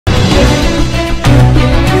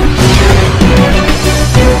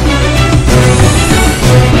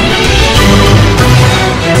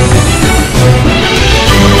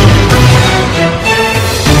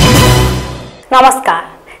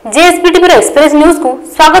जेएसपीटी express news को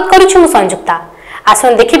स्वागत करुछु संयुक्ता।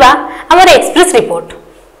 आसन देखिबा हमर एक्सप्रेस रिपोर्ट।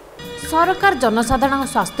 सरकार जनसाधारण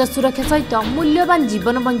स्वास्थ्य सुरक्षा सहित मूल्यवान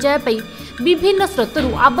जीवन बंचाई विभिन्न स्रोतरू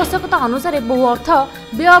आवश्यकता अनुसार बहु अर्थ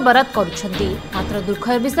व्यय बराद करुछंती। मात्र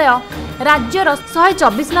दुखर विषय राज्यर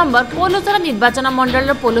 124 नंबर पोलसरा निर्वाचन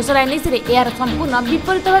मंडल पोलसरा एनएसी रे यार संपूर्ण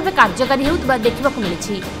विपरीत भाव कार्यकारी होउतबा देखिबाकू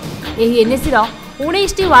मिलिछि। एही एनएसी रो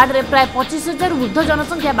 19टी वार्ड रे प्राय 25,000 वृद्ध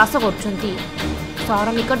जनसंख्या बास करुछंती।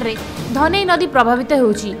 सहर निकट में धनई नदी प्रभावित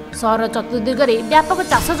होउछि। सहर चतुर्दिगरे व्यापक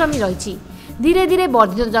चाष जमी रही। धीरे धीरे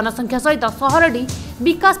वर्धित जनसंख्या सहित सहरटी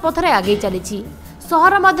विकास पथरे आगे चली।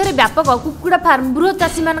 सहर मध्य व्यापक कुकुड़ा फार्म बृहत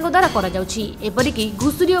चाषी मान द्वारा एपरिकी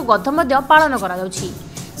घुषुरी और गध पालन कर।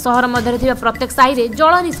 सहर मध्य प्रत्येक साई रे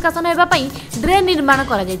जल निष्कासन होगापी ड्रेन निर्माण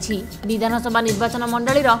कर। विधानसभा निर्वाचन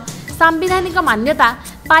मंडली सांविधानिक मान्यता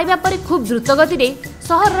पाइबा पर खूब द्रुत गति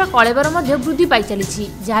सहर कलेबर वृद्धि पाई चली,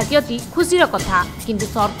 जहाँकि अति खुशीर कथा। किंतु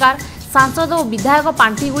सरकार सांसद और विधायक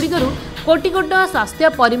पांठी गुड़िकरू कोटी कोटी टଙ୍କା स्वास्थ्य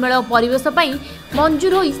परिमल और परिवेश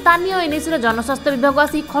मंजूर हो स्थानीय एनएसी जनस्वास्थ्य विभाग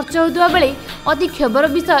आसी खर्च होता बेले अति क्षोभर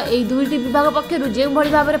विषय यह दुईटी विभाग पक्षर जो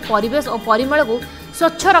भाव में परिवेश और परिमल को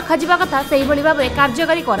स्वच्छ रखा कथा से भाव में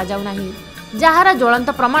कार्यकारी करा जाउ नाही। जार ज्वलंत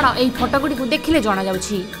प्रमाण यही फटोगुड़ी को देखिले जना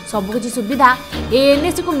जाउछि। सबकिछि सुविधा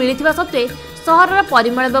एनएसी को मिलिथिबा सत्वे सहर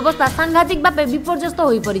परिमल व्यवस्था सांघातिक भाव विपर्यस्त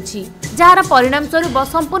हो पड़ी, जार परिणाम स्वरूप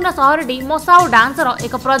संपूर्ण सहरटी मशा और डांसर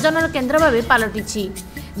एक प्रजनन केन्द्र भाव पलटि।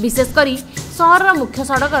 विशेषकर सहर मुख्य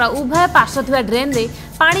सड़कर उभय पार्श्व थिबा ड्रेन रे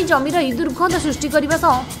पानी जमी रही दुर्गंध सृष्टि करने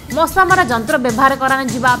सह मशामारा जंत्र व्यवहार करा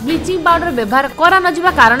नजिबा ब्लीचिंग पाउडर व्यवहार करा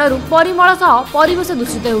नजिबा कारणरू परिमल सह परिवेश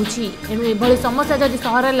दूषित होउछि। एणु एभली समस्या जदि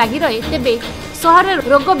सहर लागि रहे तेबे सहर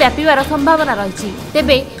रोग व्यापीबार संभावना रही।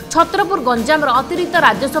 तेबे छत्रपुर गंजाम अतिरिक्त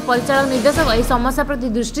राजस्व परिचालक निर्देशक यह समस्या प्रति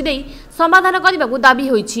दृष्टि दे समाधान करने को दाबी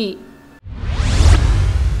होइछि।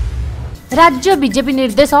 राज्य बीजेपी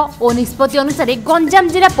निर्देश और निष्पत्ति अनुसार गंजाम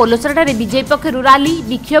जिला पोलसरा बीजेपी पक्षर रैली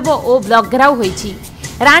विक्षोभ और ब्लॉक घेराव होइछि।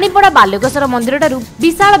 रानीपड़ा बालेश्वर मंदिर ठारू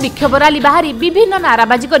विशाल विक्षोभ रैली बाहरी विभिन्न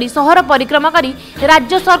नाराबाजी करी सहर परिक्रमा करी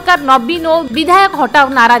राज्य सरकार नवीन और विधायक हटाओ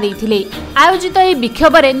नारा देइथिले। आयोजित यह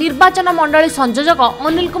विक्षोभ में निर्वाचन मंडली संयोजक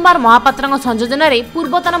अनिल कुमार महापात्र संयोजन में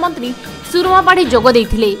पूर्वतन मंत्री सुरमा पाढ़ी जोग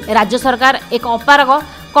देइथिले। राज्य सरकार एक अपारग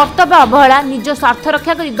कर्तव्य अवहेला निज स्वार्थ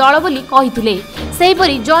रक्षा करी दल बोली कहिथिले।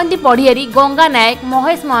 सेहीपरि जयंती पढ़ियारी गंगा नायक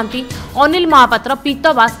महेश महांती अनिल महापात्र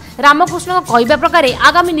पीतवास रामकृष्ण कहवा प्रकार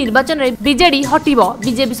आगामी निर्वाचन में बीजेडी हटिबो,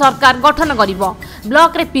 बीजेपी सरकार गठन करिबो।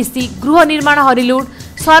 ब्लॉक रे पीसी गृह निर्माण हरिलुट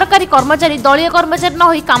सरकारी कर्मचारी दलीय कर्मचारी न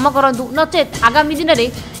होई काम करंतु नचेत आगामी दिन में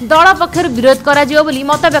दल पक्षर विरोध करा जिवो बोली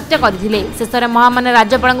मत व्यक्त करथिले। शेषरे महामान्य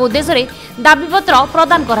राज्यपाल उद्देश्य रे दाबीपत्र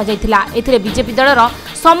प्रदान करा जायथिला। एथिरे बीजेपी दलर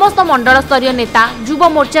समस्त मंडल स्तरीय नेता युव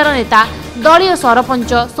मोर्चार नेता दलीय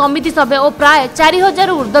सरपंच समिति सभ्य और प्राय 4000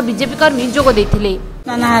 ऊर्ध्व बीजेपी कर्मी जोग देथिले।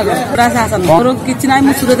 मोर किछि नाही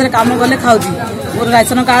मु सुरत रे काम गले खाउजी। मोर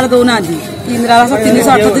राशन कार्ड दौना कि इंदिरा आवास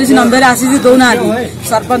 338 नंबर आसी दौना।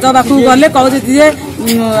 सरपंच बाकू गले कहजे जे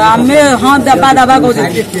आमे हां दबा दबा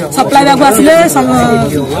कहजे सप्लाई बाकू आसिले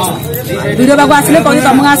वीडियो बाकू आसिले कहजे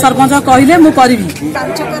तम गां सरपंच कहिले मु करबी।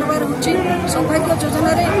 कार्य करबार होची सौभाग्य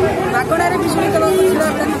योजना रे मागणा रे बिजुली दबा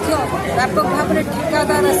मध्य व्यापक भाव में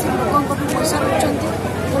ठेकादार आसी लोकन पैसा लुचंती।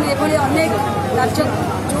 पुणी एभली अनेक कार्य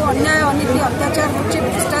जो अन्याय अनीति अत्याचार होची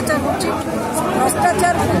भ्रष्टाचार होची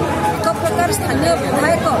भ्रष्टाचार एक प्रकार स्थानीय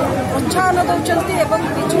विधायक प्रोत्साहन दौरान एवं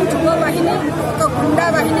बिजु युव बाहिनी एक गुंडा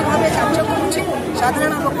बाहिनी भाव कार्य करुच्ची।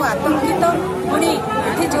 साधारण लोक आतंकित पुणी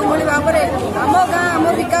ये जो भाव में आम गाँ आम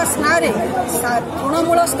विकास ना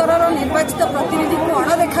तृणमूल स्तर निर्वाचित प्रतिनिधि को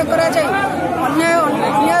अणदेखा कर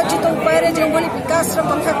अन्यायोचित उपाय जो विकास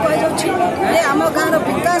कथा कहुच्छी आम गाँव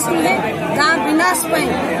विकास नुहे गाँ विनाश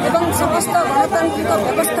एवं समस्त गणतांत्रिक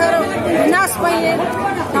व्यवस्थार विनाश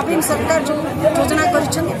नवीन सरकार जो योजना कर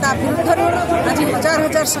आज हजार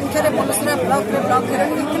हजार संख्यार पोलसरा ब्लॉक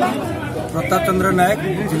घेराव। प्रताप चंद्र नायक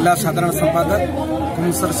जिला साधारण संपादक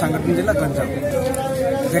पोलसरा सांगठनिक जिला गंजाम।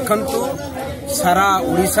 देखंतु सारा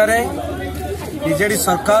ओडिशा रे बीजेडी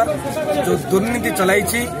सरकार जो दुर्नीति चलाई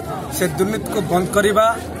से दुर्नीति को बंद करवा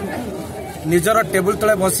निजर टेबुल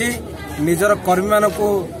तले बसी निजर कर्मी मान को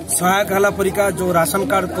सहायक हला परिका जो राशन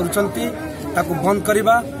कार्ड करुछंती ताको बंद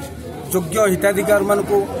करवा योग्य हिताधिकार मान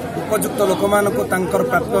को उपयुक्त लोक मान को तांकर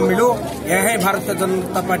प्राप्त मिलू यह भारतीय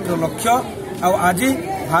जनता पार्टी लक्ष्य। आज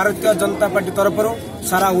भारतीय जनता पार्टी तरफ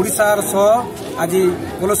सारा ओडिशार सह आज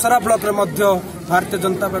पोलसरा ब्लॉक रे मध्य भारतीय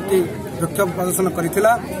जनता पार्टी विक्षोभ प्रदर्शन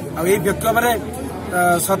करथिला। यही विक्षोभ रे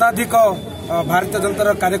शताधिक भारतीय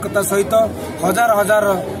जनता कार्यकर्ता सहित हजार हजार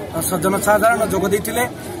जनसाधारण जोग देथिले।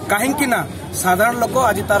 काहेकि ना साधारण लोक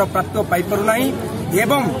आज तार प्राप्त पाई पारु नाही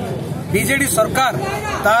एवं बीजेडी सरकार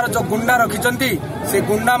तार जो गुंडा रखिचंती से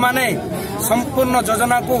गुंडा माने संपूर्ण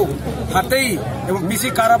योजना को हाथई एवं बीसी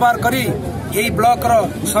कारोबार करी यही ब्लॉक रो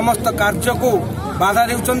समस्त कार्य को बाधा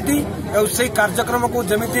देउचंती एवं से कार्यक्रम को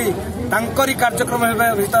जमिति तांकरी कार्यक्रम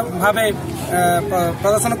भावे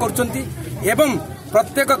प्रदर्शन करुचंती एवं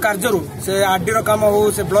प्रत्येक कार्य से आरडी रो काम हो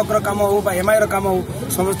से ब्लॉक रो काम हो बा एमआई रो काम हो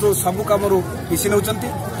समस्त सब काम पीसी नौचंती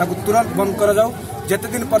ताकू तुरंत बंद कर जाओ जेते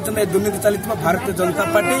दिन पर्यंत ए दुर्नीति चलिथिबा भारतीय जनता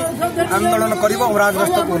पार्टी आंदोलन करिवो और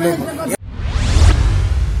राजरास्ता को ओह्लेइबो।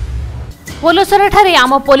 पोलसरा ठारे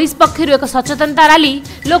आम पुलिस पक्षरु एक सचेतनता रैली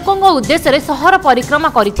लोकंग उद्देश्य सहर परिक्रमा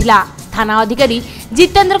करिथिला। थाना अधिकारी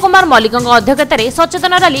जितेंद्र कुमार मल्लिक अध्यक्षतार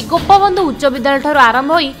सचेतन रैली गोपबंधु उच्च विद्यालय ठार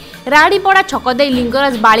आरंभ होई राड़ीपड़ा छक दे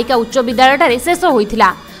लिंगराज बालिका उच्च विद्यालय ठारे शेष होइथिला।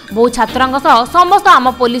 बहु छात्रंग सह समस्त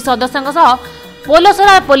आम पुलिस सदस्यंग सह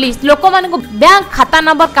पोलसरा पुलिस लोक मानक बैंक खाता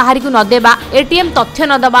नंबर कहारी को न देबा, एटीएम तथ्य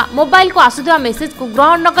न देबा, मोबाइल को आसुवा मेसेज को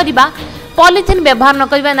ग्रहण न करिबा, पॉलिथिन व्यवहार न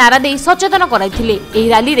करिबा नारा दे सचेतन कराइथिले। एही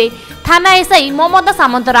रैली रे थाना एसआई ममता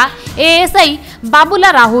सामंतरा, एएसआई बाबुला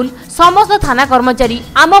राहुल, समस्त थाना कर्मचारी,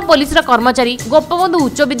 आम पुलिस कर्मचारी, गोपबंधु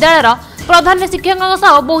उच्च विद्यालय प्रधान शिक्षक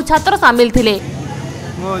सह बहु छात्र सामिल थिले।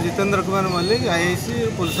 मो जितेंद्र कुमार मल्लिक आईआईसी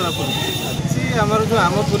पोलसरा पुलिस आमर जो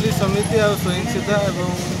आम पुलिस समिति और स्वयंसिद्धा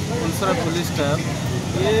एवं पोलसरा पुलिस स्टाफ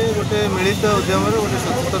ये गोटे मिलित उद्यम गोटे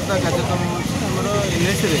सचेतनता कार्यक्रम होमर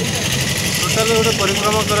एनएसी टोटाल गोटे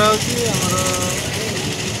परिक्रमा कराऊँगी आमर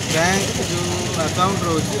बैंक जो अकाउंट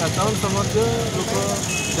रोचे अकाउंट सम्बन्ध लोक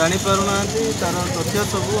जापारूना तार तथ्य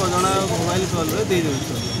सब अजा मोबाइल कल दे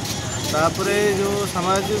तापर जो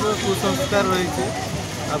सामाजिक कुसंस्कार रही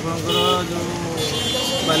आपणकर जो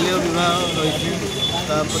बाल्य विवाह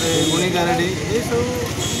रही गुणीगारेडी ये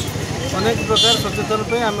सब अनेक प्रकार सचेतन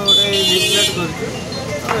पे आम गोटे लिफलेट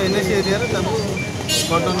कर NAC area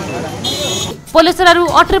button पोलसरारू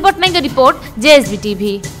अटरी Patnaik report JSB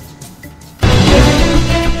TV.